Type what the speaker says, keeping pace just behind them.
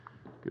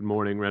Good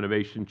morning,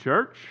 Renovation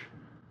Church.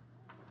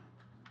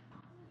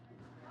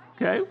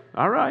 Okay,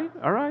 all right,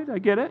 I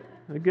get it.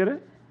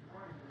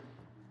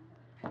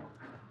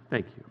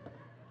 Thank you.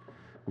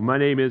 Well, my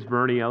name is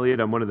Bernie Elliott.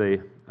 I'm one of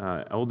the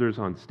elders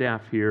on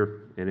staff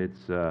here, and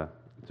it's a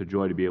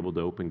joy to be able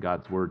to open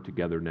God's Word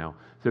together now.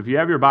 So if you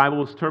have your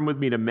Bibles, turn with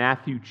me to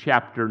Matthew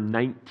chapter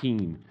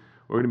 19.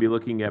 We're going to be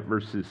looking at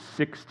verses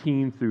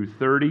 16 through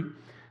 30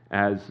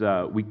 as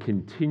we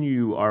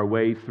continue our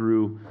way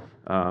through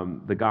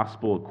the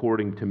Gospel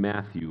according to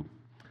Matthew.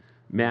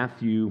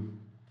 Matthew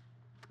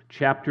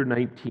chapter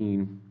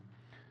 19,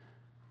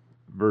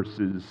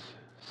 verses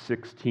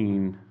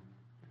 16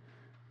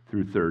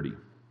 through 30.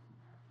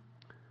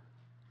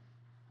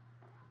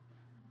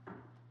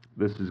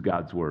 This is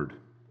God's Word.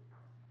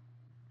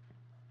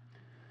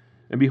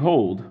 And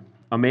behold,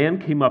 a man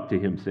came up to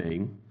him,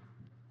 saying,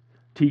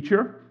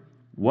 "Teacher,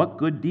 what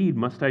good deed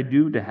must I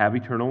do to have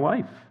eternal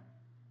life?"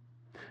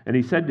 And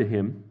he said to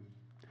him,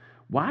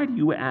 "Why do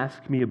you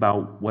ask me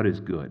about what is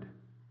good?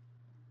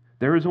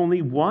 There is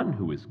only one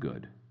who is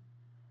good.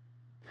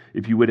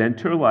 If you would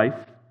enter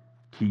life,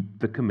 keep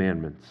the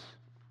commandments."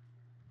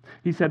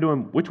 He said to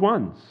him, "Which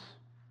ones?"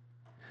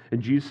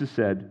 And Jesus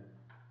said,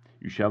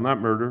 "You shall not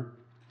murder.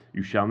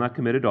 You shall not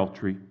commit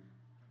adultery.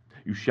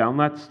 You shall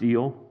not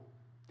steal.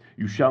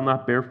 You shall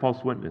not bear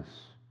false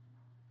witness.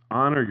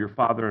 Honor your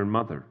father and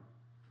mother.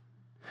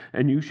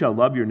 And you shall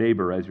love your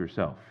neighbor as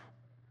yourself."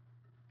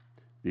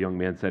 The young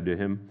man said to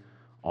him,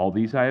 "All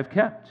these I have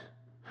kept.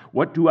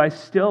 What do I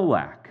still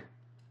lack?"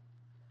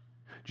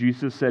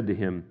 Jesus said to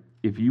him,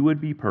 "If you would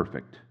be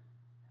perfect,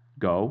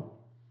 go,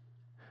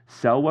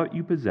 sell what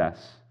you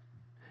possess,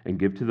 and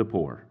give to the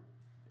poor,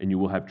 and you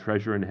will have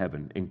treasure in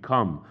heaven. And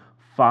come,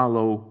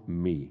 follow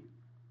me."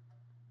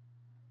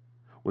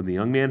 When the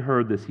young man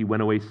heard this, he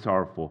went away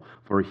sorrowful,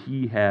 for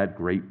he had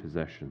great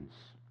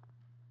possessions.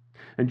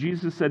 And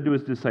Jesus said to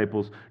his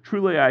disciples,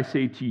 "Truly I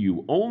say to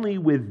you, only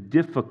with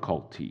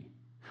difficulty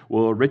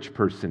will a rich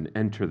person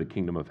enter the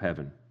kingdom of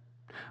heaven.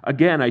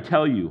 Again, I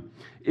tell you,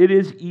 it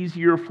is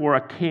easier for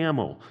a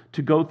camel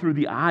to go through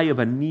the eye of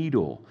a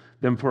needle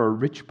than for a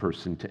rich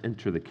person to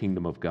enter the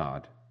kingdom of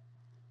God."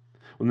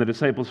 When the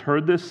disciples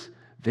heard this,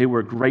 they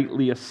were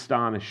greatly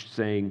astonished,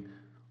 saying,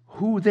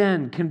 "Who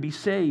then can be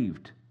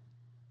saved?"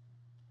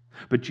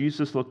 But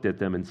Jesus looked at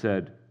them and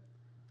said,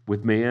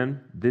 "With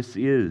man, this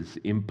is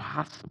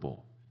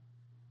impossible.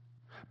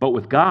 But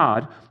with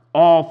God,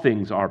 all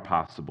things are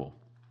possible."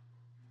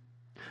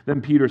 Then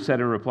Peter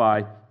said in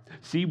reply,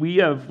 "See, we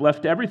have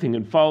left everything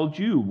and followed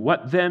you.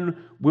 What then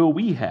will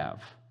we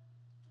have?"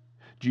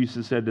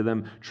 Jesus said to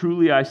them,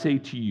 "Truly I say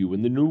to you,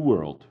 in the new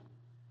world,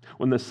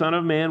 when the Son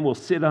of Man will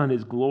sit on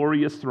his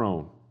glorious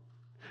throne,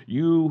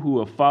 you who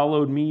have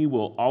followed me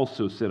will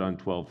also sit on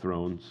 12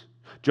 thrones,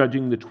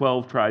 judging the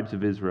 12 tribes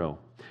of Israel.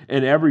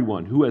 And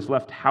everyone who has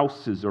left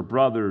houses or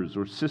brothers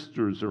or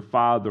sisters or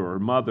father or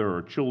mother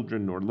or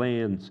children or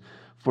lands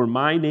for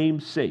my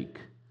name's sake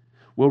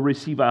will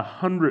receive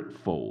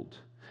 100-fold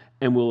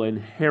and will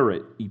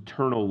inherit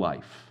eternal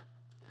life.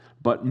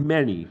 But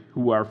many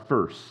who are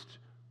first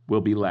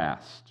will be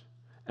last,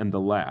 and the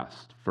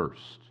last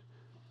first."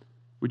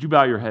 Would you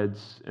bow your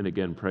heads and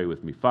again pray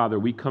with me? Father,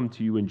 we come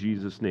to you in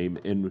Jesus' name,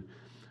 and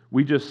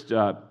we just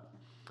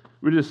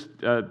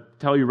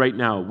tell you right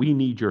now, we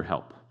need your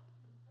help.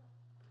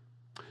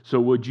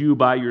 So would you,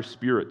 by your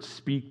Spirit,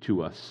 speak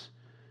to us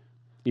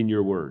in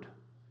your word?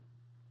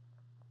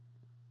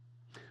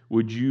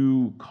 Would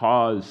you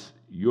cause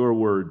your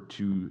word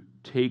to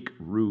take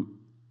root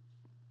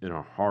in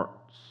our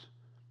hearts,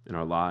 in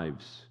our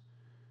lives?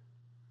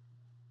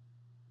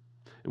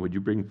 And would you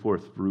bring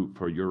forth fruit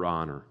for your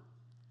honor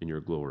and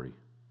your glory?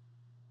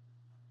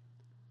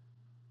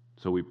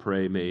 So we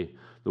pray, may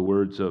the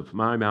words of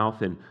my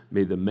mouth and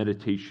may the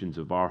meditations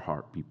of our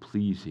heart be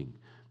pleasing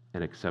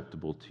and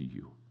acceptable to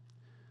you.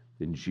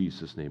 In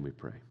Jesus' name we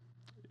pray.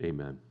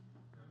 Amen.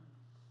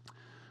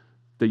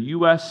 The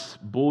U.S.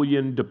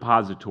 Bullion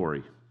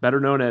Depository, better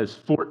known as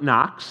Fort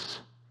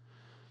Knox,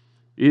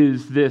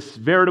 is this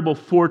veritable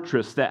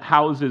fortress that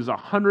houses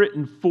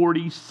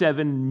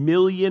 147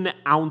 million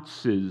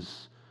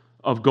ounces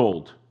of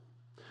gold.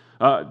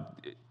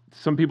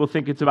 Some people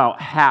think it's about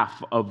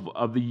half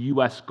of the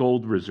U.S.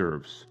 gold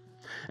reserves.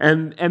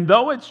 And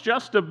though it's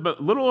just a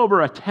little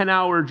over a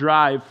 10-hour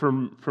drive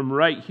from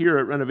right here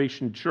at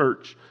Renovation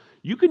Church,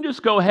 you can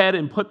just go ahead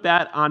and put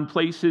that on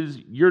places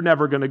you're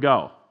never going to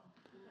go,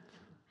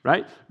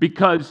 right?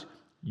 Because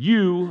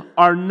you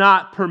are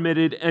not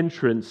permitted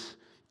entrance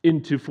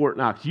into Fort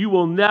Knox. You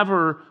will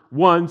never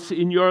once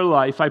in your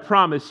life, I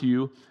promise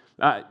you,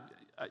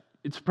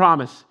 it's a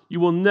promise, you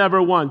will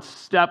never once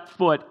step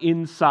foot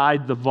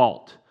inside the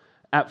vault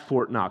at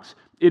Fort Knox.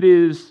 It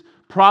is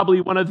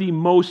probably one of the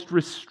most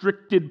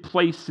restricted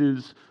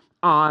places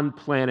on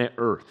planet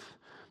Earth.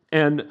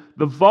 And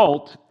the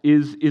vault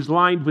is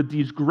lined with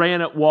these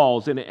granite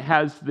walls, and it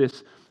has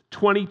this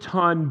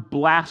 20-ton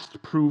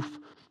blast-proof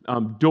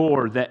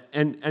door that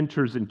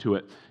enters into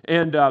it.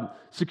 And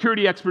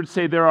security experts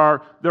say there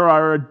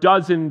are a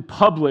dozen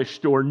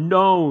published or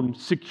known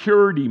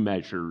security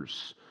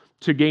measures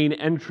to gain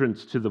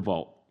entrance to the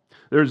vault.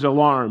 There's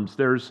alarms,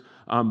 there's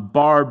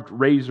barbed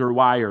razor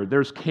wire,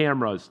 there's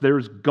cameras,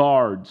 there's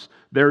guards,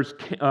 there's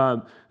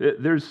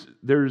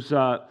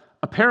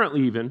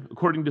apparently even,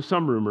 according to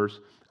some rumors,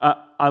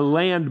 a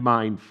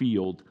landmine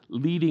field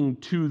leading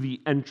to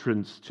the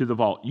entrance to the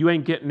vault. You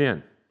ain't getting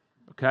in,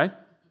 okay?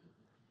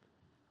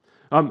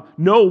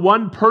 No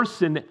one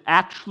person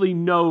actually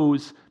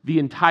knows the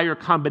entire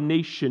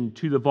combination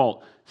to the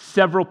vault.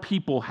 Several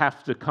people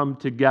have to come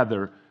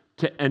together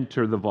to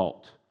enter the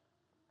vault.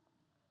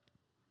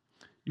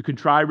 You can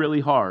try really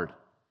hard,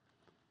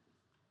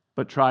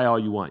 but try all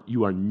you want.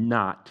 You are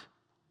not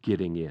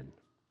getting in.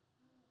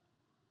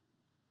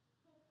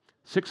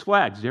 Six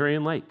Flags,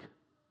 Darien Lake.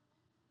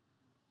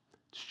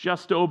 It's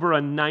just over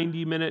a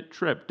 90-minute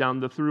trip down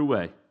the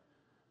thruway,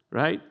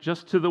 right?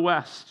 Just to the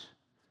west.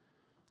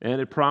 And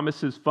it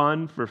promises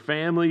fun for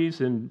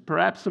families and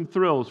perhaps some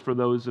thrills for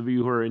those of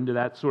you who are into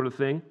that sort of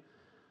thing.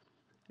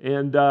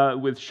 And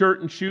with shirt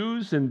and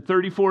shoes and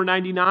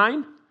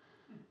 $34.99,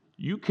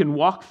 you can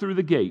walk through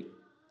the gate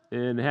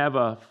and have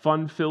a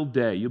fun-filled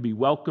day. You'll be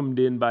welcomed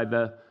in by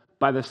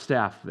the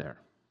staff there.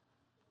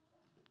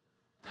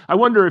 I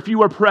wonder if you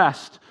were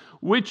pressed,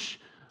 which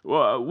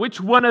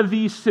one of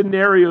these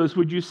scenarios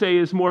would you say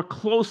is more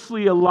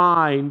closely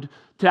aligned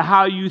to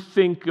how you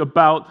think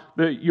about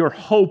your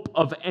hope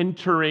of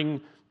entering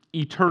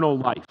eternal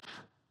life?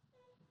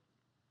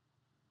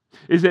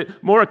 Is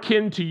it more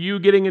akin to you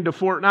getting into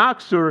Fort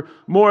Knox or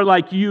more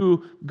like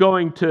you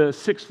going to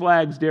Six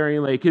Flags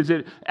Darien Lake? Is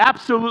it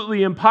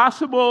absolutely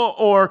impossible,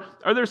 or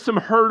are there some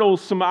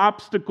hurdles, some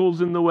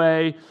obstacles in the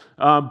way,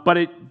 but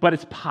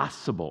it's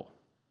possible?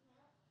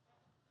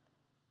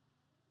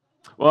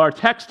 Well, our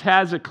text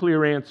has a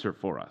clear answer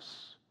for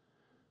us,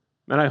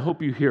 and I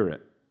hope you hear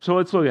it. So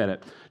let's look at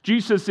it.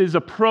 Jesus is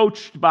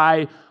approached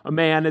by a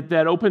man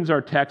that opens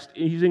our text.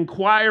 He's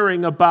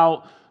inquiring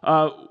about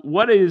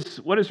what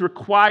is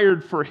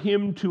required for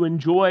him to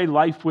enjoy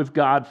life with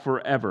God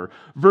forever.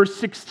 Verse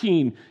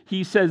 16,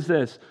 he says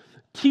this,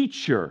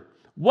 "Teacher,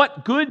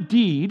 what good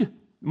deed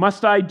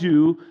must I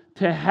do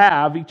to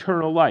have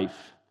eternal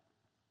life?"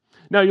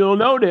 Now you'll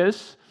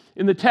notice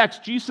in the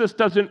text, Jesus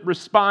doesn't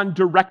respond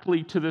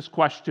directly to this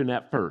question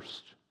at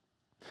first.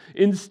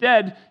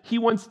 Instead, he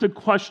wants to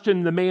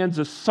question the man's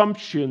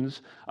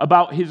assumptions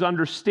about his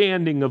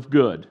understanding of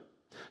good.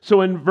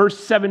 So in verse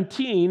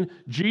 17,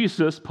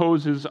 Jesus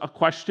poses a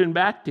question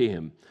back to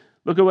him.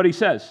 Look at what he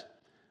says.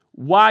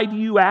 "Why do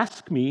you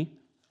ask me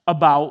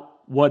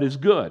about what is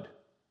good?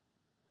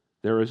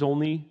 There is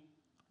only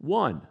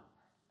one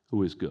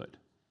who is good."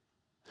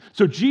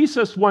 So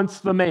Jesus wants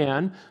the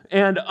man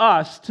and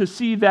us to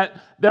see that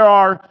there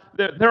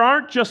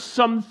aren't just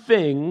some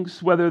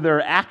things, whether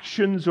they're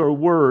actions or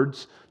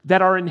words,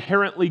 that are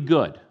inherently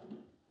good.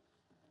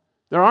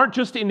 There aren't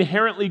just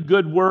inherently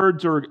good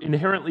words or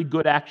inherently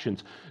good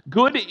actions.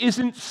 Good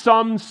isn't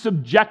some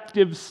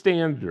subjective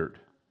standard.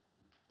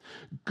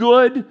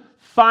 Good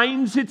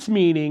finds its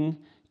meaning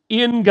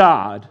in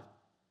God.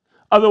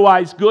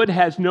 Otherwise, good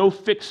has no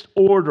fixed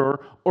order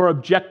or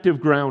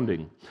objective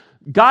grounding.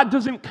 God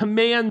doesn't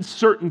command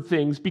certain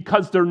things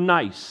because they're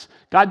nice.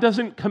 God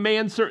doesn't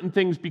command certain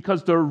things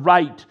because they're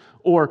right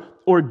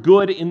or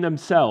good in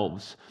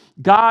themselves.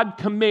 God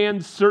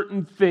commands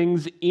certain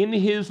things in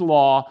His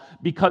law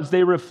because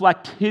they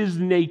reflect His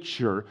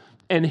nature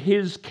and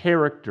His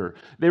character.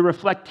 They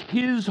reflect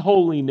His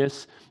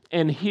holiness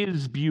and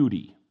His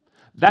beauty.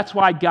 That's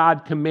why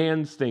God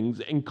commands things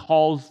and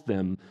calls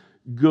them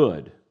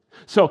good.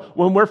 So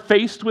when we're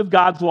faced with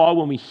God's law,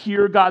 when we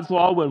hear God's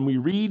law, when we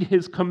read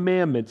His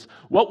commandments,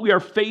 what we are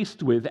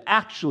faced with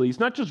actually is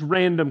not just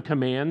random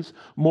commands,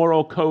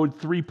 moral code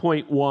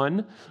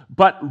 3.1,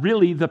 but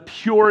really the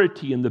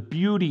purity and the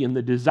beauty and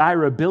the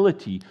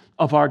desirability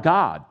of our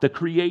God, the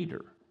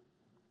Creator.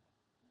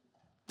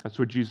 That's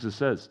what Jesus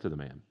says to the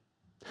man.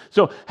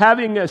 So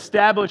having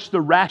established the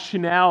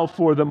rationale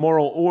for the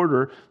moral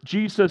order,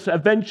 Jesus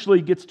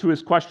eventually gets to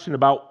his question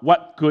about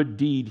what good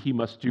deed he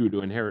must do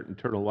to inherit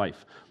eternal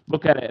life.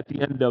 Look at it at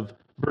the end of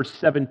verse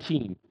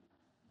 17.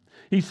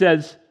 He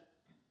says,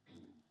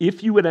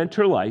 "If you would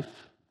enter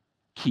life,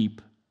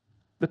 keep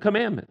the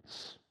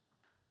commandments."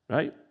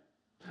 Right?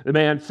 The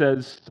man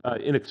says,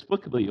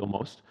 inexplicably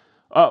almost,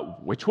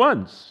 "Which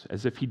ones?"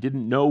 As if he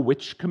didn't know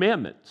which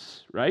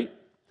commandments, right?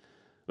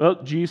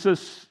 Well,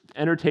 Jesus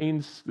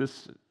entertains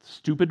this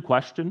stupid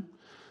question,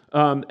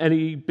 and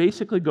he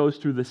basically goes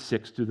through the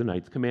 6th through the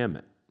 9th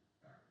commandment,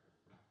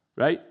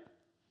 right?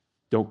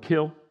 Don't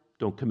kill,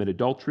 don't commit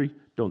adultery,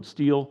 don't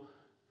steal,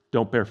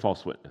 don't bear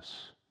false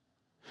witness.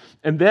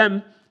 And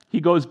then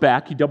he goes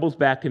back, he doubles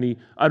back, and he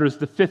utters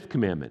the 5th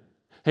commandment.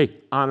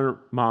 Hey, honor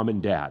mom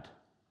and dad.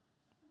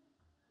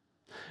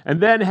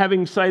 And then,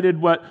 having cited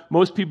what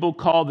most people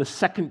call the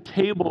second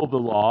table of the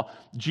law,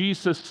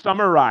 Jesus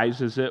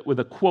summarizes it with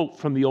a quote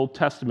from the Old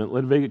Testament,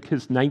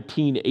 Leviticus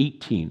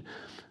 19:18.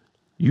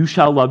 "You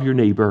shall love your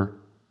neighbor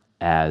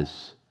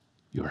as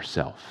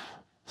yourself."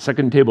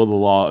 Second table of the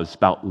law is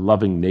about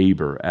loving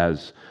neighbor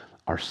as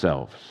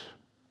ourselves.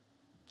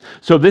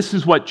 So this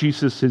is what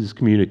Jesus is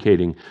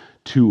communicating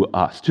to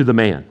us, to the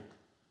man.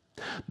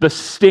 The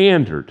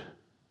standard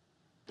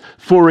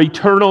for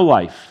eternal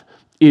life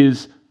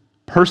is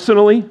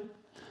personally,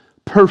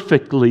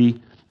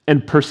 perfectly,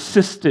 and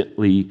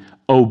persistently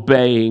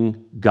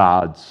obeying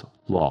God's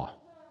law.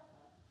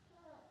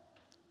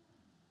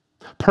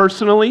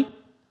 Personally,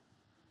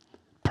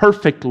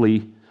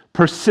 perfectly,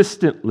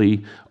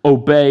 persistently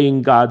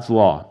obeying God's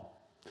law.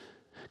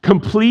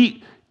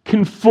 Complete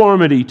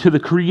conformity to the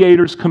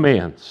Creator's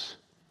commands.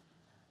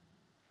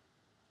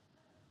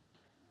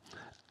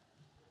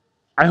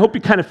 I hope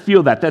you kind of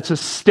feel that. That's a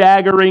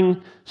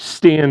staggering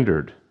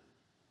standard.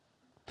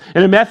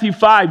 And in Matthew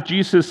 5,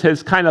 Jesus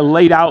has kind of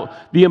laid out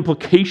the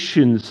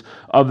implications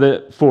of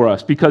it for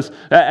us. Because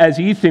as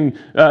Ethan,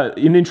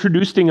 in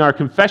introducing our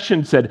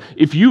confession, said,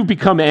 if you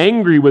become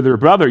angry with your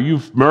brother,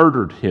 you've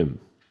murdered him.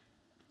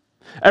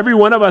 Every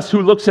one of us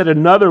who looks at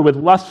another with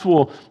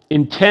lustful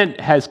intent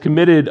has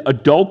committed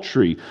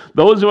adultery.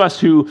 Those of us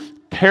who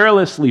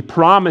carelessly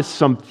promise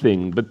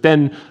something, but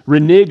then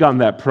renege on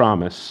that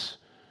promise,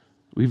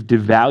 we've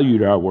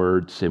devalued our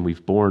words and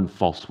we've borne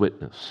false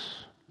witness.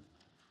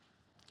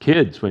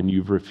 Kids, when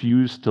you've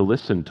refused to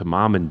listen to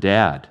mom and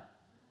dad,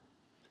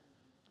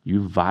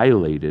 you've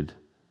violated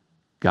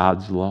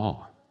God's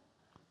law.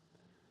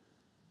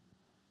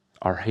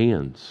 Our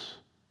hands,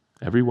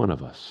 every one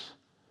of us,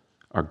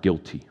 are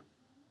guilty.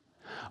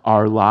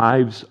 Our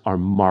lives are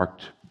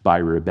marked by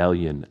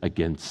rebellion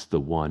against the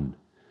one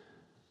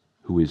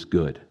who is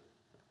good.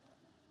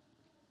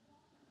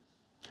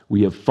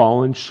 We have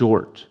fallen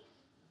short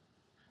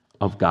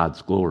of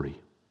God's glory,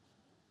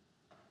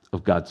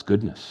 of God's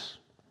goodness.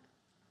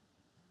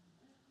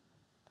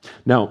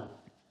 Now,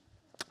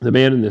 the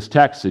man in this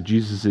text that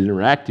Jesus is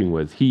interacting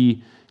with,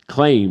 he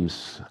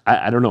claims,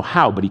 I don't know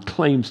how, but he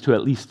claims to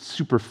at least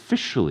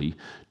superficially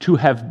to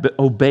have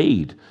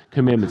obeyed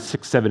commandments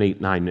 6, 7,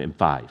 8, 9, and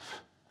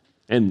 5,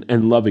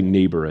 and loving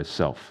neighbor as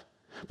self.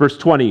 Verse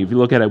 20, if you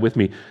look at it with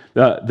me,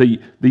 the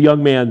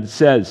young man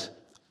says,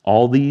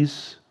 all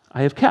these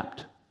I have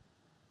kept.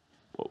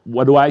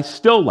 What do I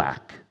still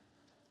lack?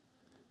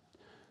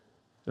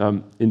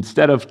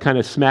 Instead of kind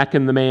of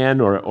smacking the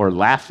man or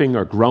laughing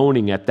or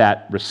groaning at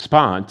that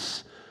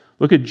response,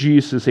 look at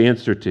Jesus'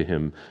 answer to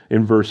him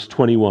in verse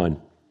 21.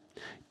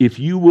 If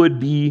you would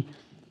be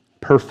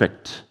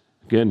perfect,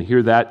 again,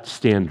 hear that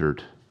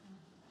standard.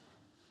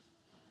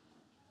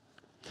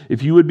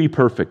 If you would be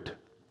perfect,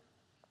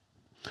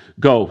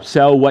 go,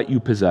 sell what you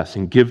possess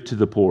and give to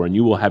the poor, and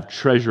you will have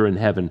treasure in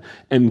heaven.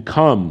 And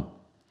come,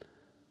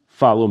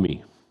 follow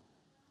me.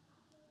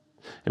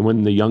 And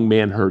when the young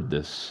man heard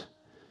this,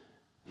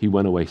 he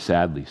went away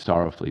sadly,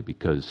 sorrowfully,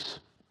 because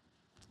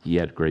he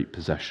had great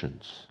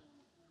possessions.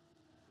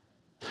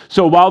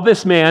 So while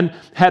this man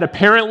had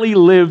apparently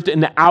lived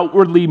an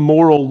outwardly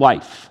moral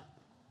life,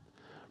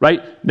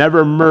 right?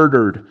 Never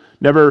murdered,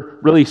 never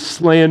really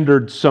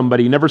slandered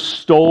somebody, never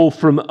stole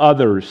from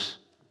others.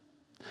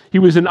 He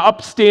was an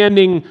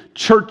upstanding,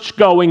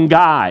 church-going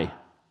guy.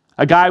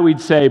 A guy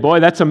we'd say,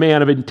 boy, that's a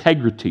man of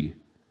integrity.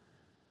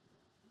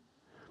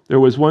 There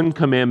was one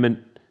commandment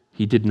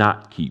he did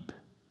not keep.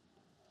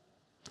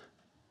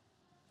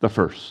 The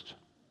first.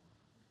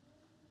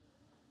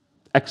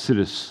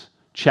 Exodus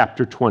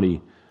chapter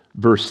 20,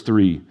 verse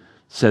 3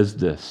 says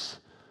this,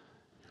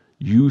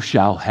 you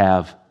shall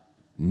have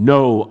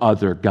no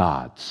other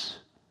gods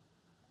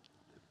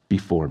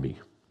before me.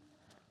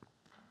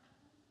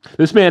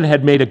 This man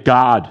had made a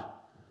god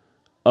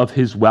of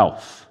his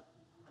wealth.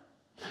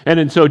 And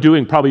in so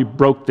doing, probably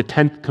broke the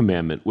 10th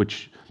commandment,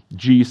 which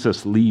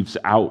Jesus leaves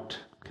out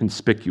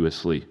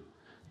conspicuously.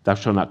 Thou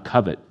shalt not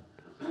covet.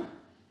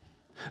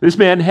 This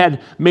man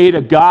had made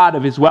a god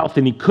of his wealth,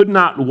 and he could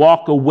not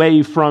walk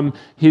away from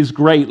his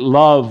great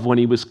love when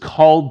he was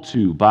called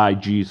to by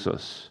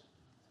Jesus.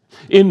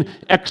 In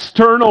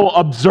external,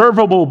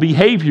 observable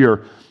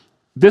behavior,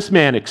 this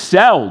man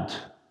excelled,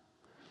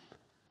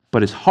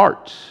 but his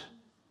heart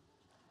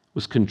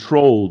was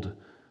controlled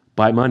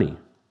by money.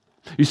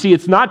 You see,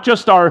 it's not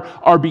just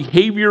our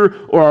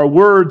behavior or our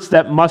words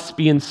that must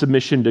be in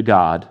submission to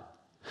God,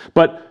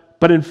 but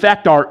in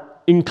fact our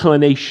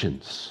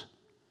inclinations.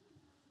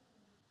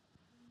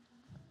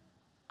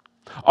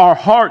 Our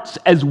hearts,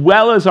 as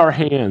well as our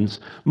hands,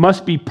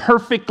 must be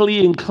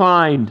perfectly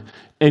inclined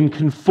and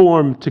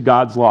conformed to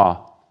God's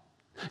law.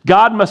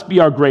 God must be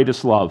our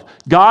greatest love.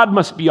 God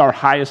must be our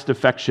highest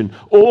affection,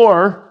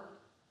 or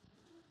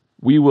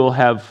we will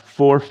have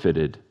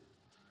forfeited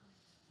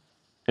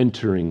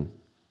entering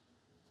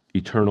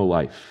eternal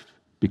life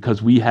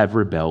because we have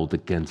rebelled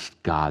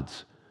against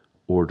God's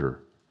order.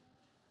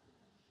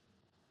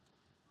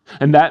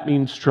 And that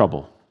means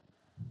trouble,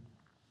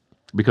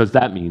 because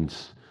that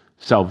means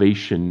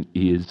salvation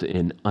is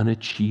an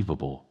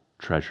unachievable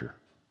treasure.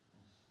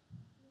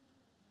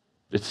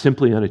 It's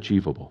simply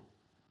unachievable.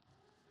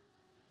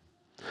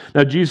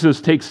 Now,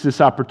 Jesus takes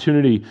this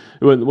opportunity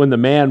when the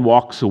man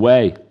walks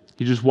away.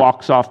 He just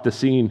walks off the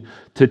scene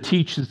to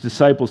teach his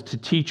disciples, to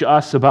teach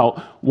us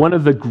about one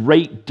of the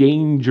great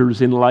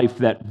dangers in life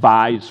that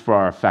vies for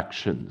our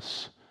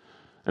affections,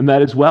 and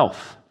that is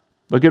wealth.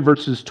 Look at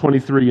verses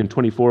 23 and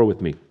 24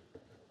 with me.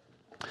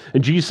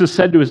 And Jesus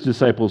said to his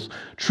disciples,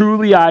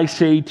 "Truly I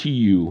say to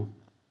you,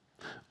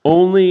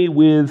 only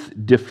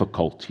with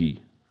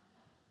difficulty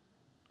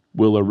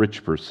will a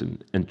rich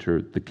person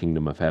enter the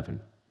kingdom of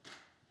heaven.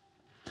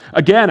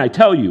 Again, I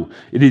tell you,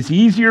 it is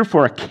easier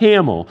for a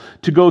camel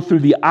to go through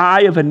the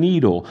eye of a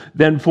needle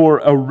than for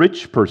a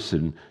rich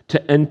person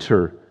to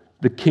enter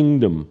the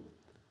kingdom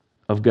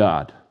of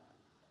God."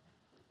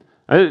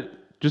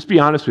 Just be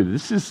honest with you,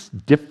 this is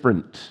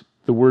different,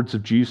 the words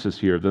of Jesus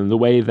here, than the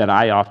way that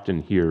I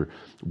often hear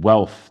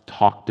wealth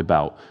talked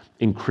about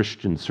in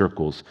Christian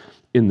circles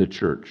in the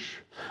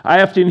church.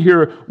 I often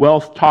hear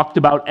wealth talked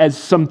about as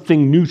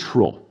something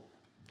neutral,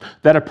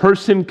 that a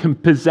person can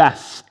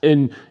possess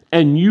and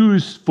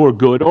use for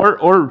good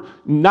or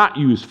not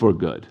use for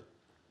good.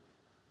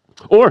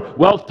 Or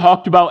wealth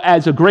talked about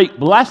as a great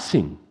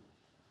blessing.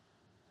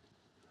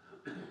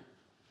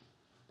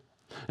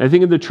 I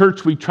think in the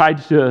church we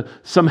tried to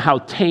somehow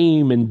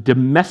tame and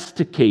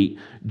domesticate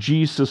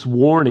Jesus'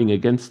 warning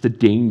against the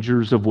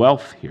dangers of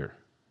wealth here.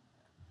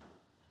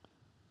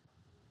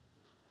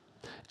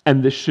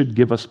 And this should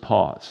give us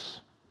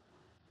pause.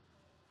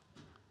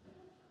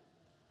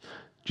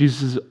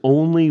 Jesus,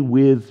 only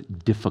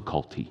with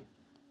difficulty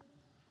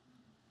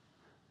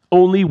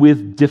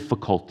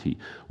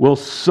will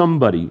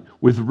somebody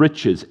with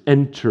riches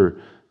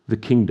enter the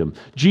kingdom.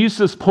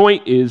 Jesus'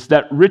 point is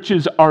that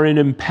riches are an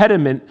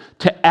impediment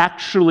to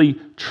actually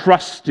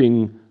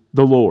trusting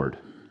the Lord.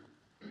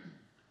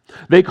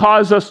 They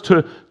cause us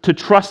to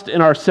trust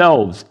in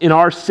ourselves, in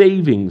our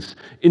savings,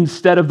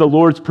 instead of the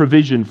Lord's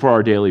provision for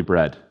our daily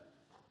bread.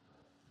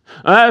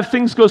 If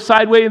things go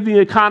sideways in the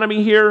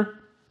economy here,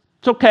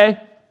 it's okay.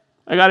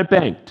 I got it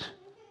banked.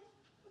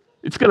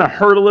 It's going to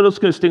hurt a little, it's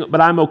going to sting, but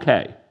I'm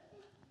okay.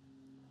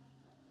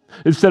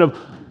 Instead of,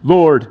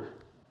 "Lord,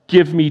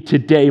 give me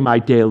today my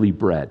daily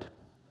bread."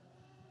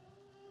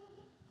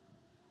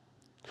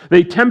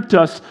 They tempt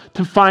us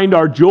to find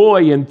our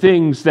joy in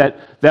things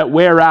that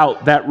wear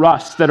out, that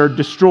rust, that are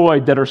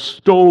destroyed, that are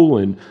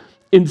stolen,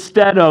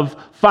 instead of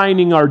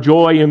finding our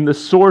joy in the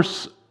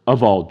source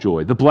of all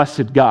joy, the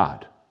blessed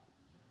God.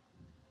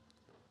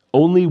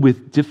 Only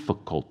with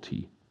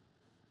difficulty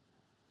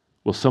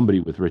will somebody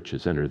with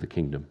riches enter the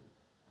kingdom.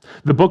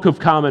 The Book of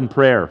Common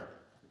Prayer,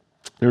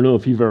 I don't know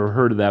if you've ever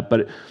heard of that,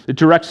 but it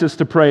directs us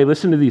to pray.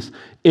 Listen to these.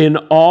 "In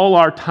all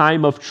our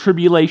time of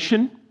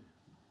tribulation,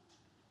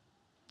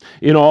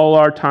 in all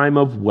our time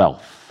of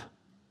wealth,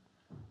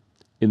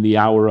 in the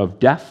hour of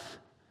death,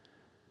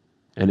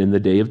 and in the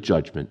day of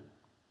judgment,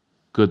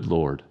 good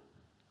Lord,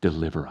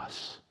 deliver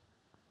us."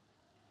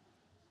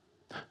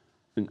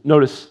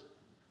 Notice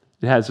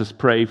it has us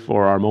pray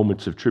for our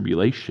moments of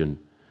tribulation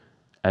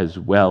as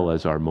well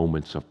as our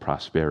moments of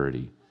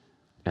prosperity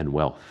and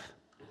wealth.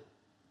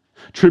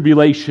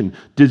 Tribulation,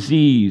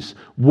 disease,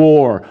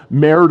 war,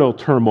 marital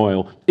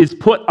turmoil is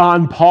put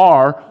on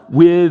par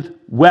with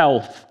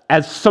wealth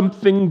as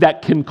something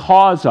that can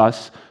cause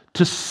us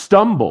to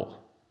stumble.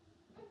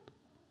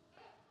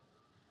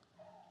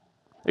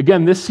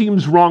 Again, this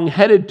seems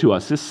wrong-headed to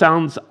us. This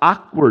sounds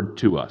awkward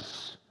to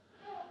us.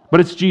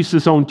 But it's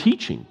Jesus' own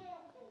teaching.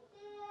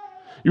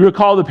 You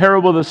recall the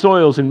parable of the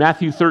soils in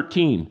Matthew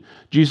 13.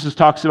 Jesus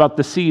talks about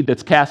the seed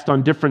that's cast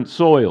on different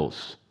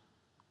soils.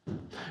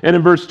 And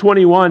in verse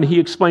 21, he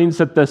explains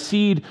that the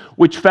seed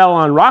which fell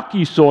on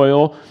rocky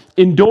soil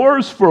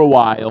endures for a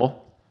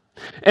while,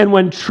 and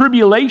when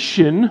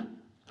tribulation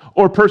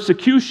or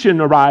persecution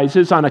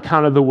arises on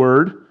account of the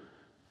word,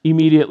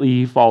 immediately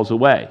he falls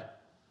away.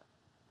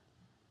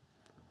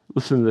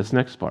 Listen to this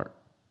next part.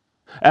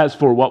 "As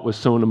for what was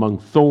sown among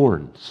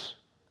thorns,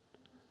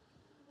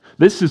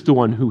 this is the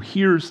one who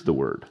hears the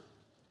word,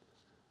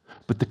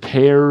 but the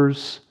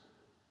cares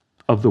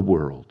of the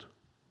world,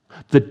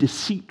 the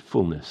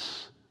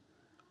deceitfulness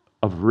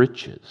of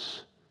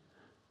riches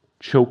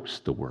chokes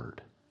the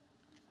word,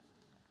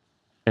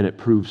 and it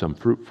proves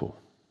unfruitful."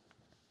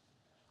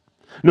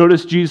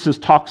 Notice Jesus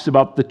talks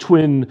about the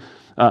twin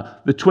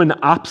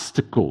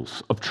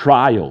obstacles of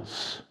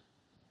trials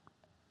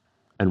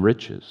and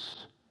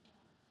riches,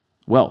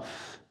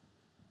 wealth.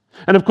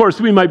 And of course,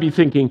 we might be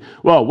thinking,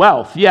 well,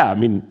 wealth, yeah, I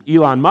mean,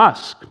 Elon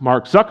Musk,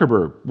 Mark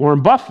Zuckerberg,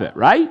 Warren Buffett,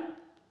 right?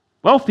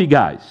 Wealthy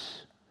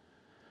guys.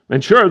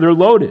 And sure, they're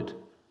loaded.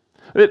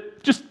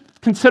 Just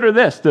consider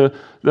this,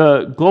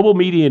 the global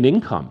median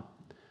income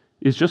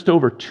is just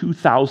over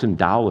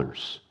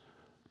 $2,000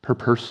 per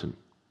person.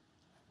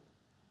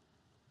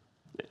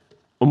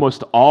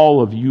 Almost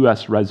all of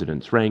U.S.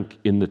 residents rank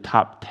in the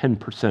top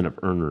 10% of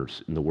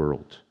earners in the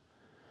world.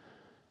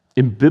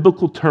 In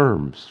biblical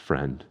terms,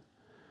 friend,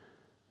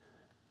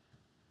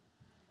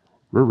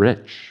 we're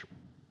rich.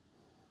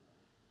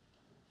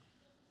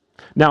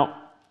 Now,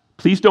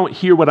 please don't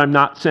hear what I'm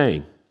not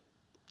saying.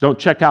 Don't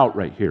check out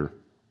right here.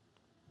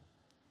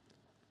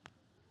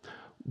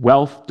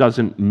 Wealth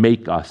doesn't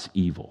make us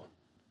evil.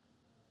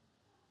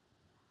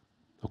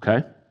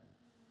 Okay?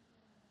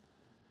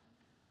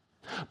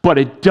 But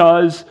it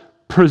does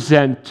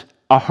present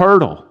a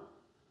hurdle.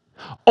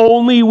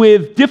 Only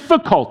with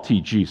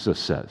difficulty, Jesus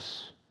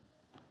says,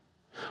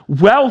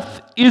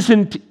 Wealth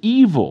isn't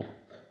evil.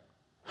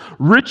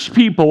 Rich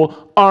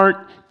people aren't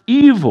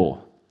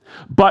evil.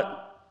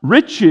 But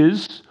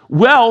riches,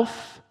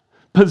 wealth,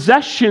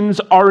 possessions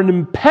are an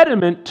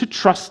impediment to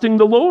trusting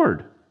the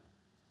Lord.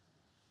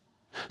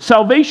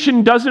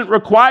 Salvation doesn't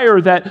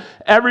require that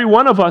every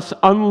one of us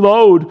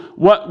unload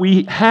what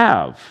we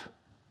have.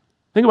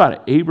 Think about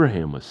it.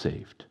 Abraham was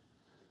saved.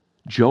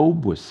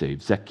 Job was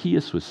saved.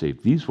 Zacchaeus was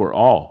saved. These were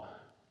all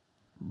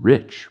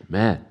rich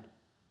men.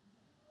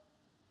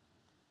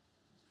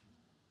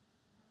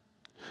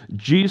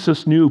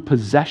 Jesus knew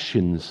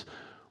possessions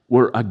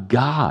were a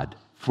god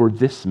for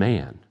this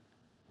man.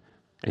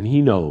 And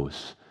he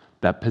knows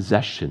that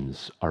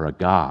possessions are a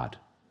god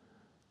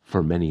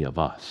for many of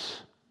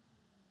us.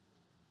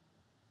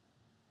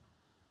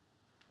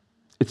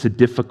 It's a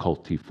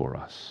difficulty for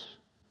us.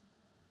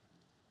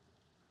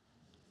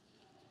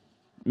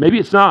 Maybe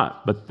it's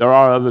not, but there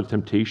are other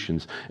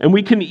temptations. And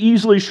we can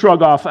easily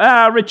shrug off,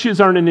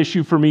 riches aren't an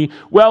issue for me.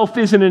 Wealth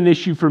isn't an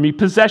issue for me.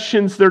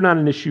 Possessions, they're not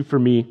an issue for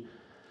me.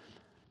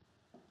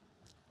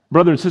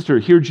 Brother and sister,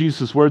 hear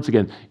Jesus' words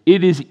again.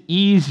 It is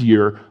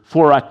easier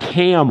for a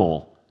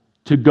camel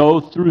to go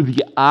through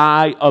the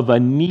eye of a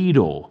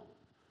needle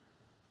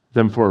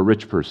than for a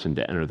rich person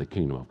to enter the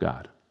kingdom of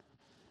God.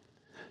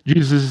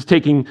 Jesus is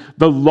taking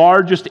the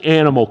largest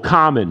animal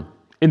common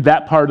in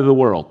that part of the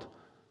world.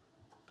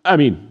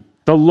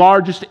 The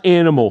largest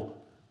animal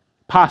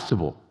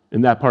possible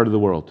in that part of the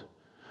world.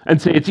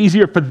 And say it's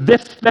easier for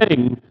this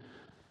thing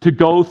to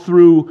go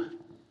through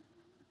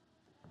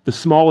the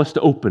smallest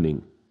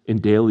opening in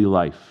daily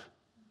life.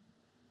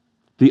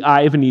 The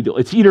eye of a needle.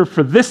 It's easier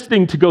for this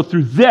thing to go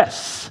through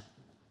this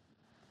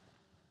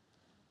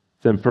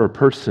than for a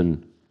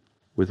person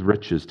with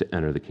riches to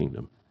enter the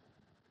kingdom.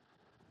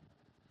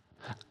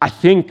 I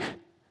think,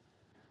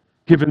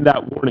 given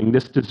that warning,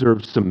 this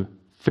deserves some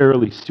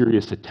fairly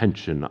serious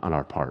attention on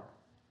our part.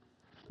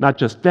 Not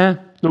just,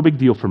 no big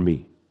deal for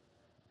me.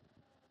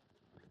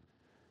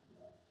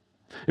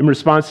 In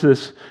response to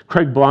this,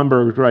 Craig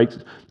Blomberg writes,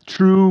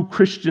 true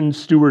Christian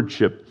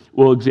stewardship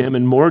will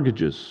examine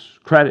mortgages,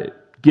 credit,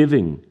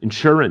 giving,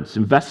 insurance,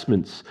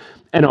 investments,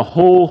 and a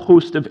whole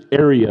host of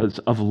areas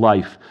of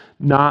life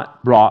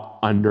not brought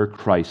under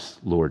Christ's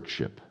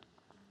lordship.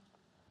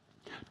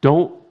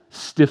 Don't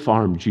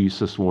stiff-arm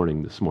Jesus'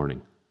 warning this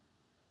morning.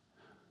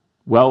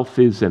 Wealth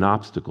is an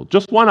obstacle.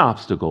 Just one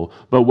obstacle,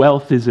 but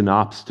wealth is an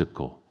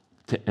obstacle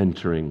to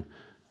entering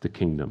the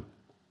kingdom.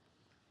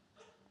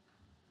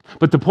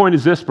 But the point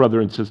is this, brother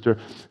and sister,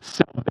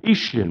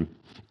 salvation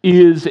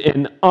is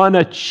an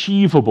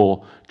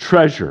unachievable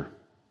treasure.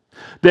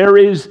 There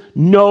is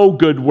no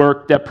good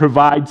work that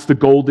provides the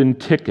golden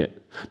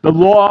ticket. The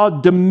law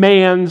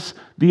demands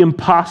the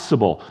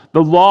impossible.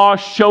 The law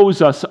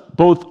shows us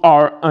both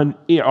our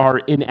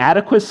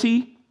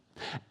inadequacy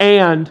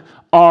and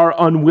our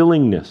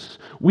unwillingness.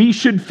 We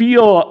should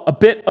feel a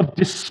bit of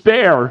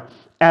despair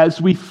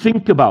as we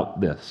think about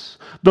this.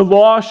 The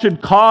law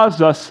should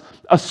cause us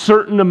a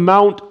certain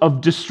amount of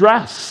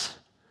distress.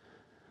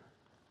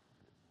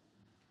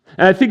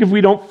 And I think if we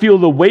don't feel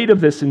the weight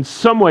of this in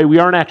some way, we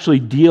aren't actually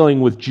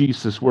dealing with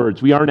Jesus'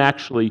 words. We aren't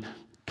actually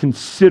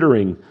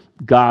considering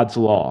God's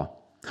law.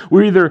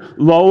 We're either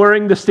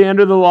lowering the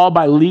standard of the law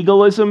by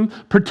legalism,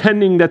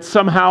 pretending that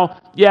somehow,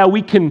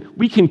 we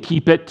can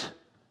keep it.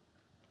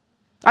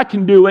 I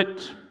can do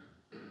it.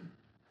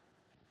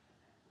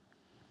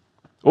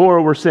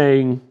 Or we're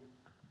saying,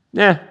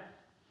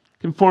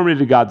 conformity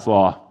to God's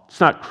law.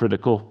 It's not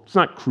critical. It's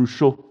not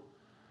crucial.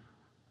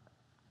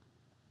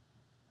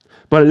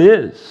 But it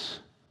is.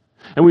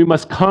 And we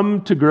must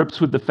come to grips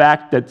with the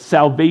fact that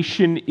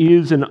salvation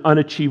is an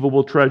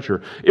unachievable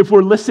treasure. If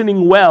we're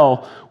listening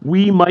well,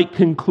 we might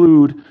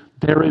conclude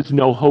there is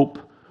no hope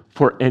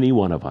for any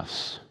one of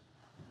us.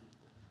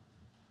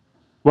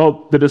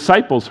 Well, the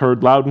disciples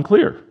heard loud and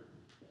clear.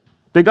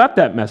 They got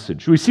that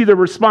message. We see the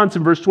response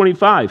in verse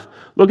 25.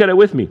 Look at it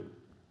with me.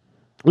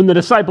 When the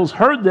disciples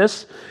heard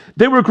this,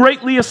 they were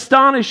greatly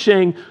astonished,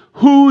 saying,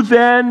 "Who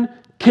then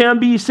can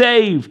be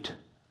saved?"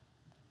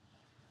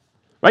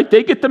 Right?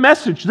 They get the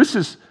message. This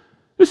is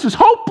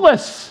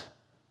hopeless.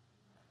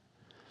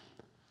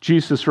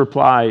 Jesus'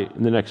 reply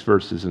in the next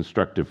verse is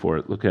instructive for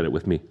it. Look at it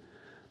with me.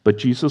 But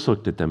Jesus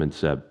looked at them and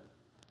said,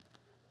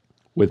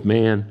 "With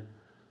man,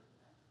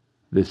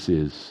 this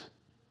is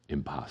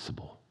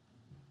impossible.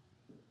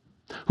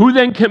 Who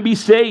then can be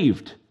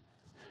saved?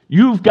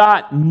 You've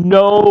got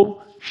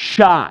no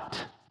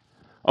shot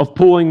of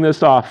pulling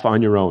this off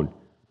on your own.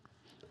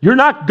 You're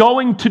not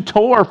going to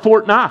tour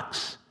Fort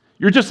Knox.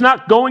 You're just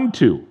not going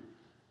to.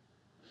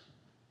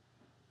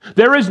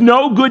 There is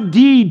no good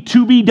deed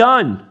to be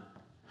done.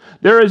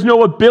 There is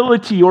no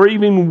ability or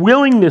even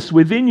willingness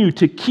within you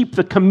to keep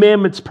the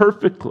commandments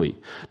perfectly.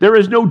 There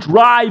is no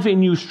drive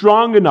in you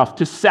strong enough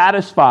to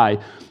satisfy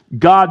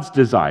God's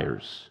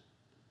desires.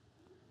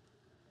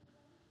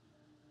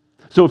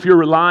 So if you're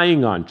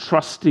relying on,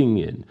 trusting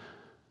in,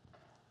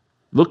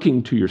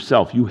 looking to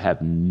yourself, you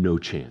have no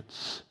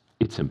chance.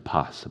 It's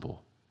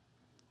impossible.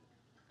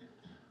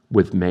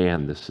 With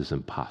man, this is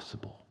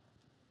impossible.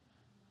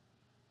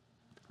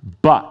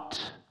 But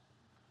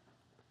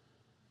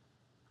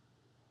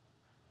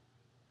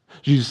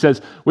Jesus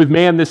says, with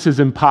man this is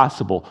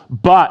impossible,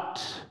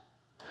 but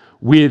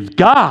with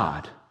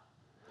God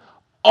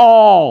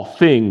all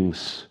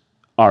things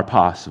are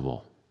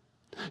possible.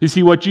 You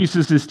see, what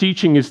Jesus is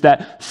teaching is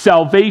that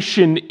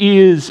salvation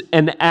is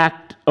an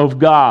act of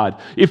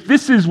God. If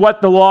this is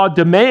what the law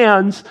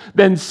demands,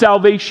 then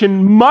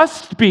salvation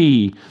must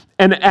be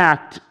an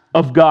act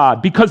of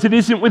God because it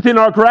isn't within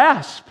our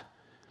grasp.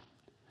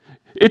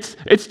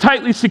 It's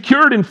tightly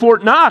secured in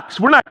Fort Knox.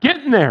 We're not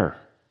getting there.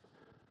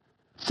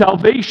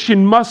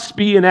 Salvation must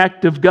be an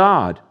act of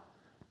God.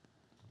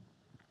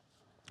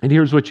 And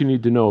here's what you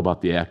need to know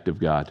about the act of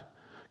God.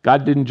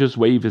 God didn't just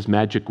wave his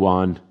magic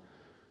wand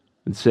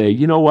and say,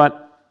 you know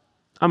what?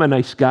 I'm a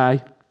nice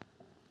guy.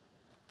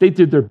 They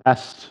did their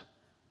best.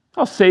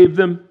 I'll save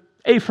them.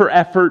 A for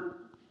effort.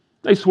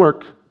 Nice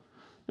work.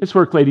 Nice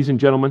work, ladies and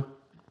gentlemen.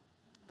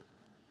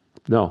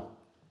 No.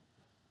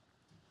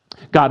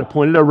 God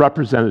appointed a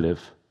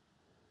representative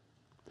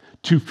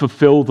to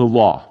fulfill the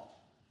law,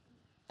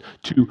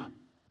 to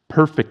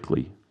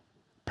perfectly,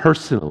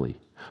 personally,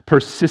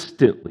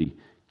 persistently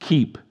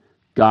keep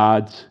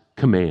God's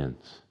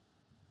commands.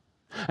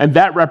 And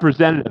that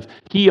representative,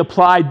 he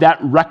applied that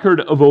record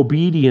of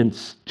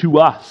obedience to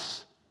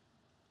us.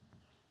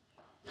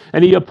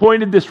 And he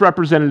appointed this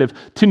representative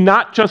to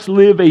not just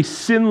live a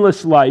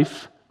sinless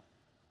life,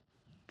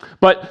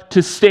 but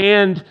to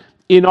stand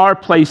in our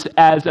place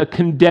as a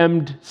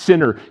condemned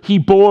sinner. He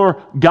bore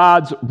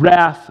God's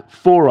wrath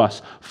for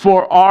us.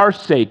 For our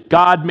sake,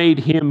 God made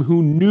him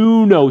who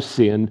knew no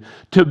sin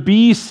to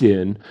be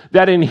sin,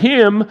 that in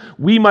him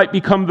we might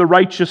become the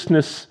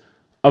righteousness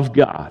of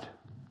God.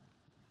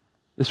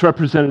 This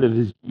representative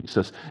is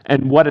Jesus.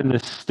 And what an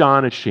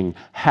astonishing,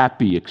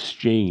 happy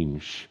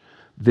exchange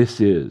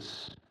this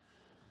is.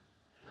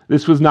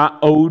 This was not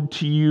owed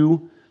to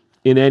you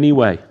in any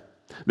way.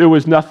 There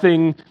was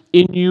nothing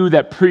in you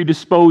that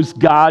predisposed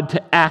God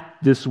to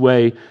act this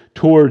way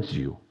towards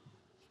you.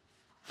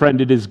 Friend,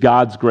 it is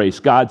God's grace,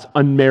 God's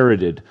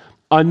unmerited,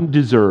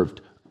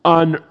 undeserved,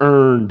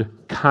 unearned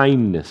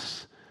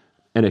kindness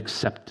and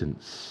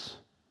acceptance.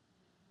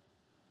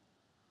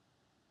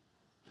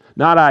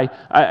 Not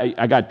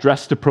I got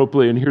dressed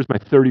appropriately and here's my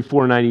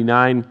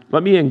 $34.99.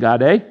 Let me in,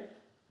 God, eh?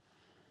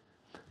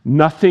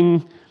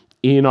 Nothing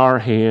in our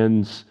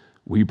hands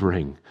we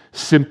bring.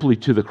 Simply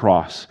to the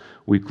cross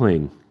we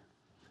cling.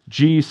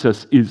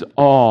 Jesus is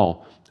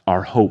all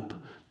our hope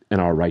and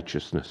our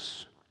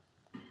righteousness.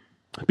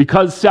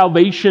 Because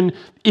salvation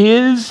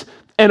is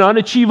an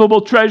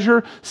unachievable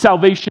treasure,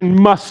 salvation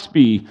must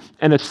be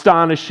an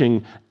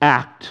astonishing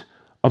act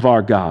of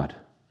our God.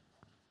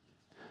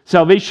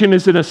 Salvation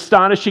is an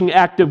astonishing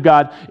act of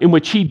God in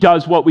which he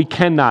does what we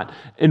cannot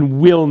and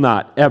will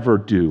not ever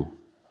do.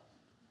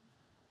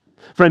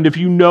 Friend, if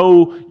you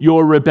know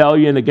your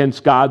rebellion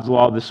against God's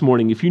law this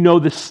morning, if you know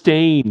the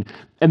stain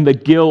and the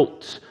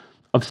guilt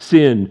of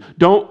sin,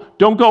 don't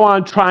go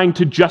on trying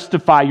to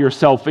justify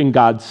yourself in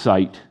God's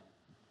sight.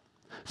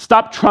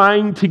 Stop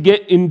trying to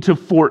get into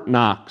Fort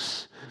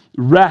Knox.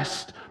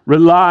 Rest,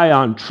 rely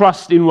on,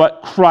 trust in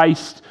what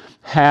Christ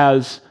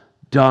has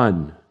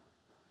done.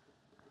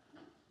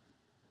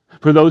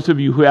 For those of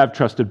you who have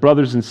trusted,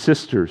 brothers and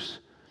sisters,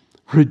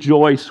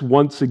 rejoice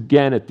once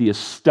again at the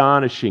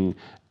astonishing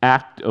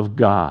act of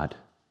God.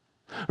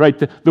 Right?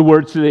 The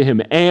words to the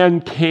hymn,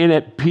 and can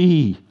it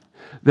be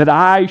that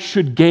I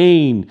should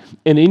gain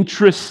an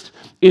interest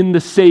in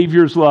the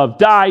Savior's love?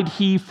 Died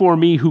he for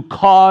me who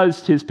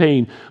caused his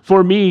pain,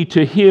 for me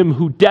to him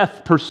who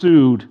death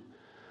pursued.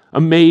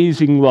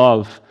 Amazing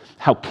love,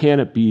 how can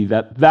it be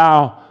that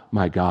thou,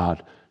 my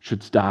God,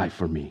 shouldst die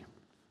for me?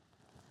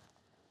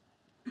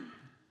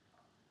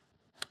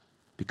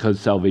 Because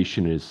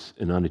salvation is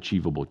an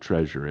unachievable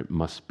treasure, it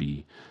must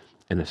be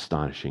an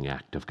astonishing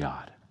act of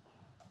God.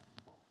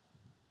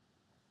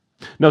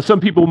 Now,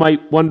 some people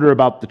might wonder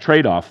about the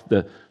trade-off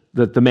that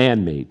the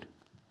man made.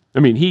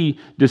 I mean, he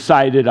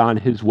decided on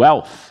his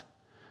wealth.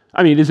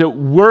 I mean, is it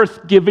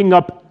worth giving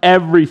up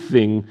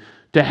everything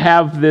to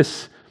have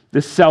this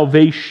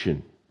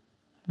salvation?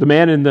 The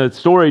man in the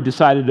story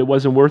decided it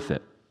wasn't worth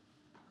it.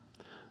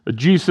 But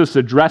Jesus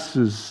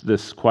addresses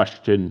this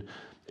question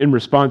in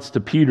response to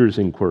Peter's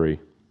inquiry.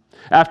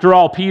 After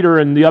all, Peter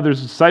and the other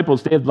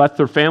disciples, they had left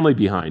their family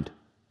behind.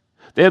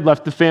 They had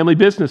left the family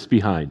business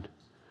behind,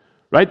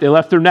 right? They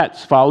left their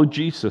nets, followed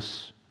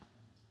Jesus.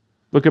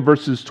 Look at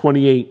verses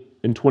 28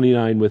 and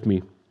 29 with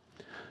me.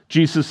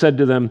 Jesus said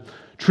to them,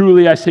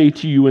 truly I say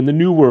to you, in the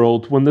new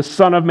world, when the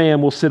Son of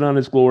Man will sit on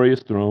his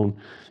glorious throne,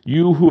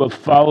 you who have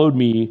followed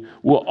me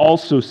will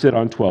also sit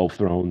on 12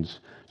 thrones,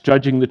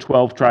 judging the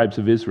 12 tribes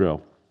of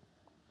Israel.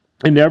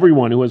 And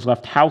everyone who has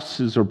left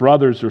houses or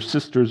brothers or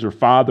sisters or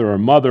father or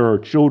mother or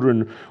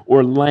children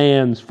or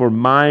lands for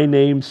my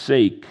name's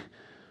sake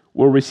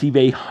will receive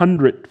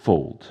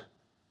 100-fold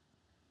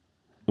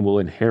and will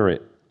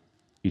inherit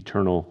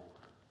eternal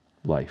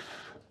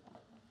life.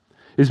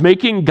 Is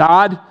making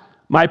God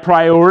my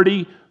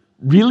priority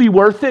really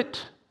worth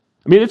it?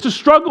 I mean, it's a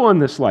struggle in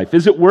this life.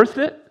 Is it worth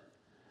it?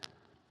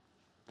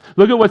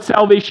 Look at what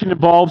salvation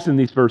involves in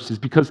these verses,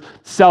 because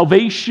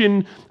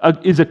salvation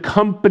is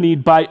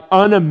accompanied by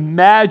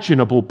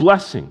unimaginable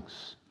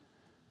blessings.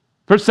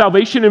 First,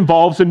 salvation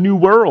involves a new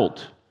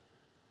world.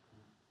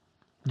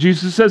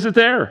 Jesus says it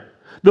there.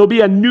 There'll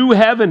be a new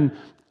heaven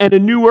and a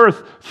new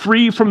earth,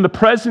 free from the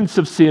presence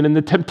of sin and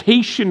the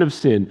temptation of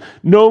sin.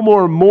 No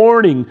more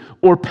mourning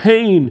or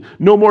pain,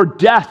 no more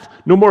death,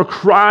 no more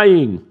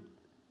crying.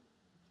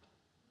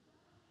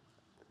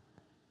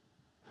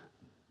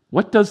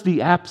 What does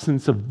the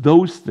absence of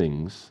those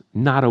things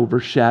not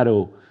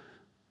overshadow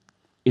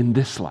in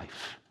this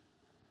life?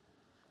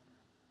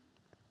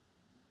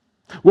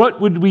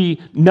 What would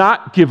we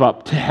not give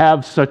up to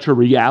have such a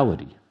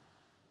reality?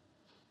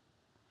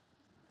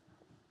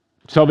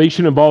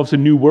 Salvation involves a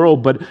new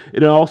world, but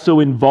it also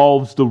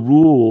involves the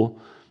rule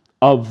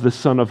of the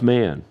Son of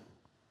Man.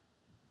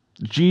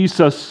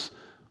 Jesus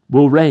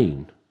will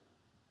reign.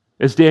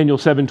 As Daniel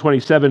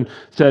 7:27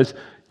 says,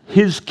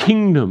 his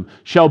kingdom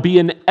shall be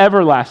an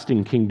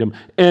everlasting kingdom,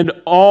 and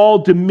all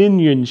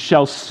dominions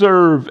shall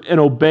serve and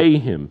obey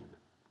him.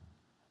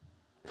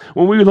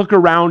 When we look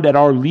around at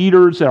our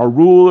leaders, our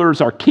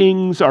rulers, our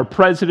kings, our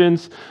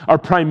presidents, our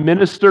prime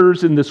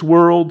ministers in this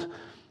world,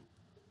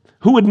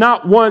 who would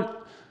not want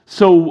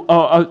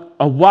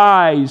a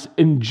wise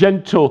and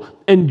gentle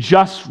and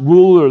just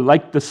ruler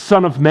like the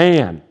Son of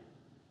Man?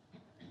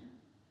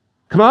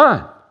 Come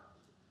on.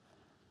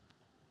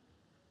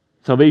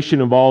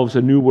 Salvation involves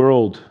a new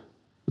world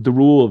with the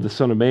rule of the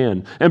Son of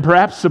Man. And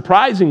perhaps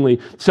surprisingly,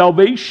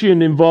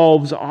 salvation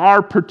involves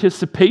our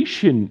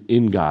participation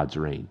in God's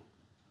reign.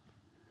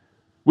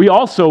 We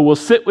also will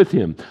sit with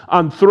him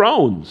on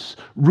thrones,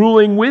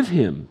 ruling with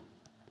him.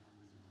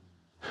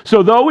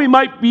 So though we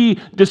might be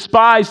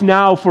despised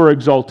now for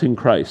exalting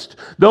Christ,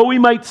 though we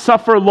might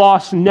suffer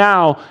loss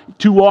now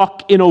to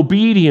walk in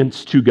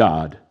obedience to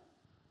God,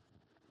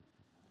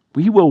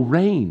 we will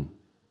reign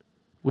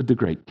with the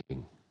great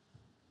King.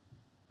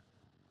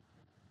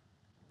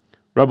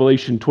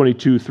 Revelation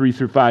 22,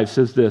 3-5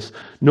 says this,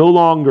 no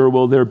longer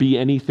will there be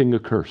anything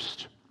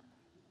accursed,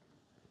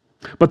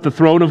 but the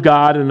throne of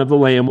God and of the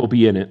Lamb will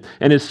be in it,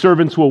 and his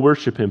servants will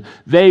worship him.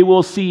 They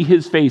will see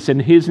his face,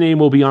 and his name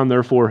will be on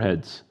their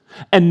foreheads.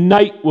 And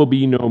night will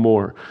be no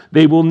more.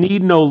 They will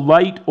need no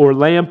light or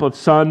lamp of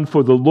sun,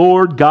 for the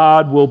Lord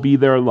God will be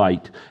their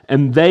light,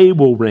 and they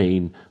will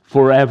reign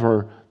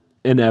forever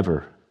and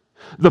ever.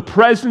 The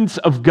presence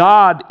of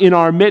God in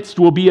our midst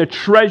will be a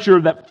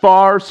treasure that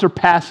far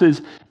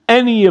surpasses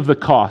any of the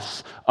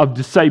costs of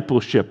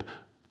discipleship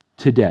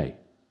today.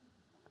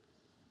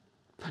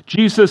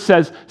 Jesus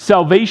says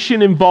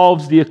salvation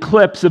involves the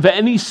eclipse of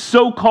any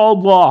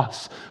so-called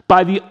loss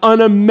by the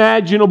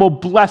unimaginable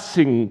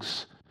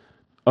blessings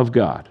of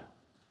God.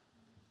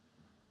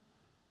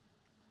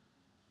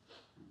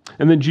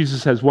 And then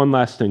Jesus has one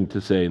last thing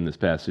to say in this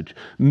passage.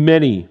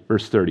 Many,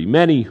 verse 30,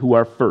 many who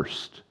are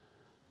first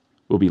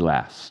will be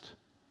last,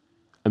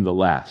 and the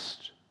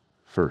last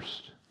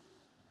first.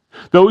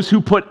 Those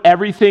who put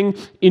everything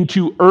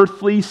into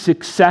earthly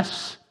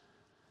success,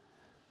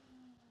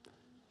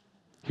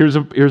 here's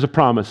a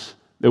promise,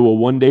 they will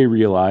one day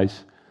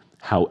realize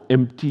how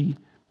empty,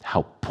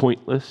 how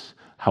pointless,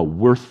 how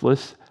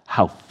worthless,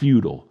 how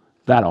futile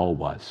that all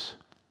was.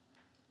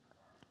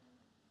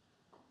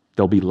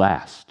 They'll be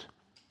last.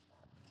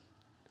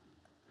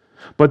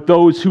 But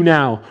those who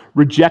now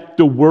reject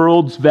the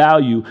world's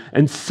value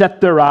and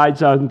set their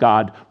eyes on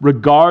God,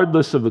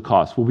 regardless of the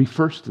cost, will be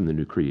first in the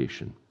new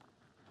creation.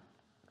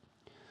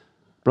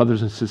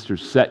 Brothers and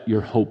sisters, set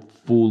your hope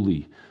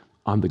fully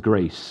on the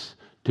grace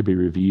to be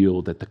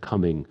revealed at the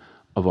coming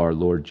of our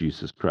Lord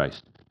Jesus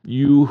Christ.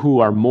 You who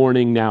are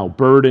mourning now,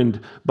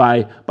 burdened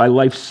by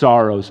life's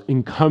sorrows,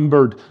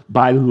 encumbered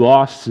by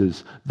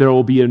losses, there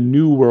will be a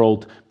new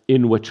world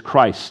in which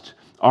Christ,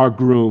 our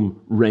groom,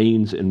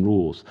 reigns and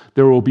rules.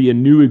 There will be a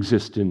new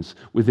existence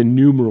with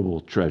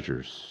innumerable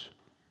treasures.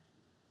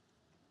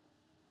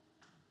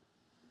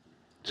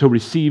 So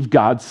receive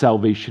God's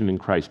salvation in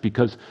Christ,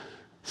 because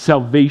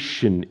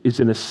salvation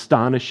is an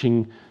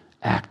astonishing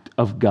act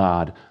of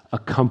God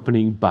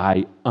accompanied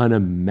by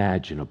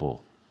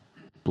unimaginable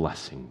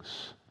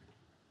blessings.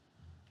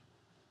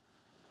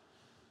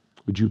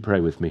 Would you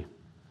pray with me?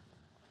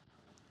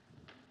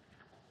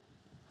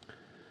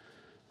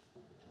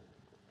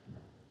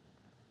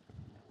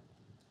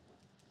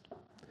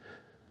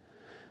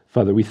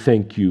 Father, we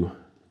thank you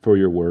for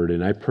your word,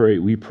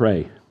 and we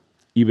pray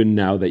even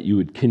now that you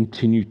would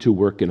continue to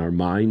work in our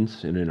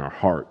minds and in our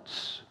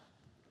hearts,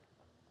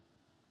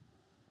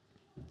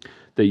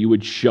 that you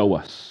would show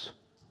us,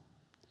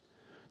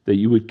 that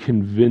you would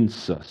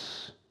convince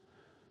us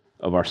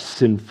of our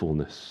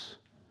sinfulness,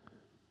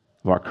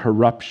 of our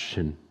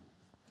corruption,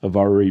 of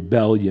our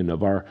rebellion,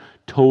 of our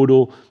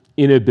total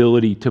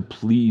inability to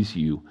please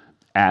you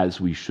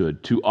as we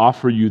should, to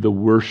offer you the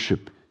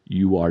worship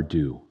you are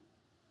due.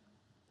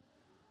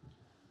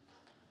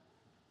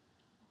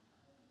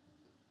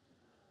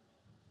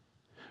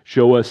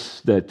 Show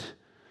us that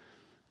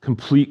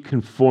complete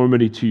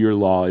conformity to your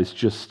law is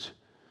just,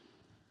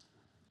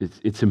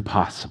 it's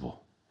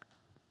impossible.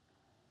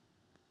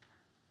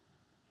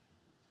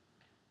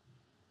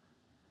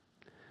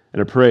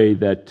 And I pray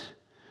that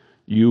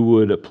you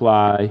would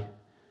apply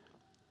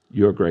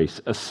your grace,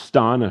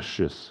 astonish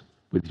us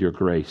with your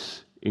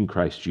grace in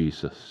Christ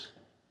Jesus.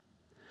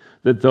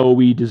 That though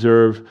we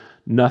deserve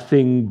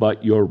nothing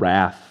but your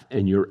wrath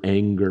and your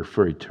anger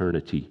for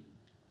eternity,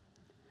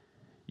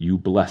 you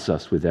bless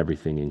us with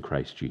everything in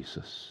Christ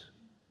Jesus.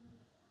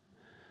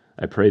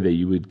 I pray that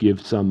you would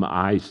give some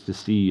eyes to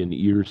see and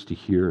ears to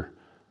hear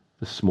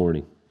this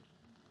morning.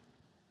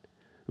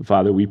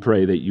 Father, we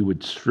pray that you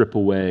would strip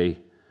away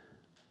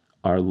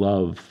our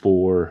love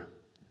for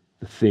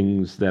the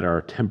things that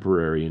are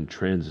temporary and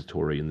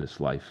transitory in this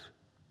life.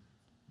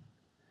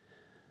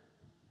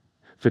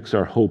 Fix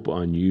our hope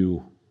on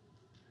you,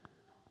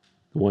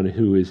 the one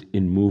who is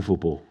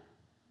immovable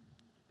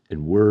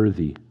and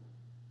worthy.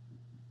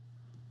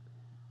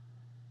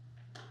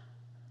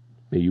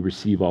 May you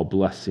receive all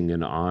blessing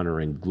and honor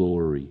and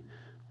glory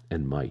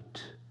and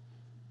might.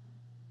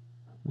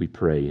 We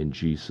pray in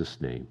Jesus'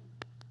 name.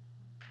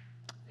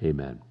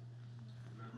 Amen.